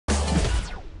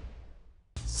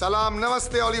Salam,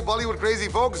 namaste, all you Bollywood crazy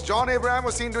folks. John Abraham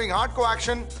was seen doing hardcore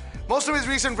action. Most of his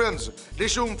recent films,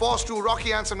 Dishoom, Force 2,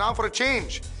 Rocky Handsome. Now for a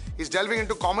change, he's delving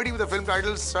into comedy with a film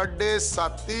titled Sadde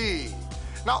Sati.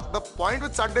 Now, the point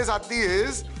with Sadde Sati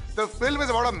is, the film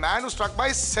is about a man who's struck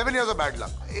by 7 years of bad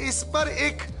luck. Is par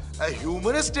a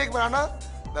humorous take banana,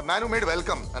 the man who made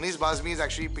Welcome, Anis Bazmi, has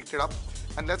actually picked it up.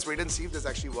 And let's wait and see if this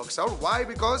actually works out. Why?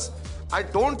 Because I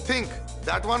don't think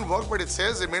that one worked, but it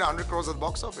says it made 100 crores at the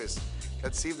box office.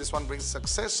 Let's see if this one brings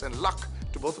success and luck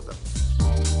to both of them.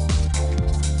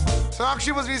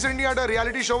 Sonakshi was recently at a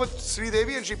reality show with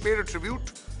Sridevi and she paid a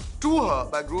tribute to her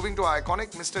by grooving to her iconic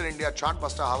Mr. India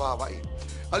chartbuster Hava Hawaii.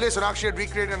 Earlier, Sonakshi had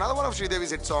recreated another one of Sridevi's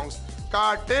hit songs,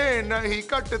 Kaate Nahi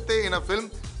Katte, in a film,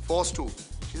 Force 2.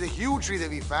 She's a huge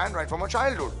Sridevi fan right from her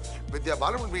childhood. Vidya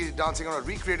Balan will be dancing on a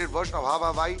recreated version of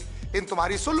Hava Hawaii in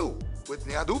Tumhari Sulu with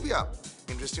Neha Dhupia.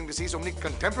 Interesting to see so many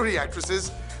contemporary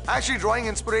actresses actually drawing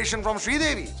inspiration from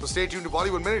Sridevi. So stay tuned to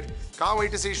Bollywood Minute. Can't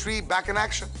wait to see Sri back in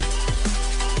action.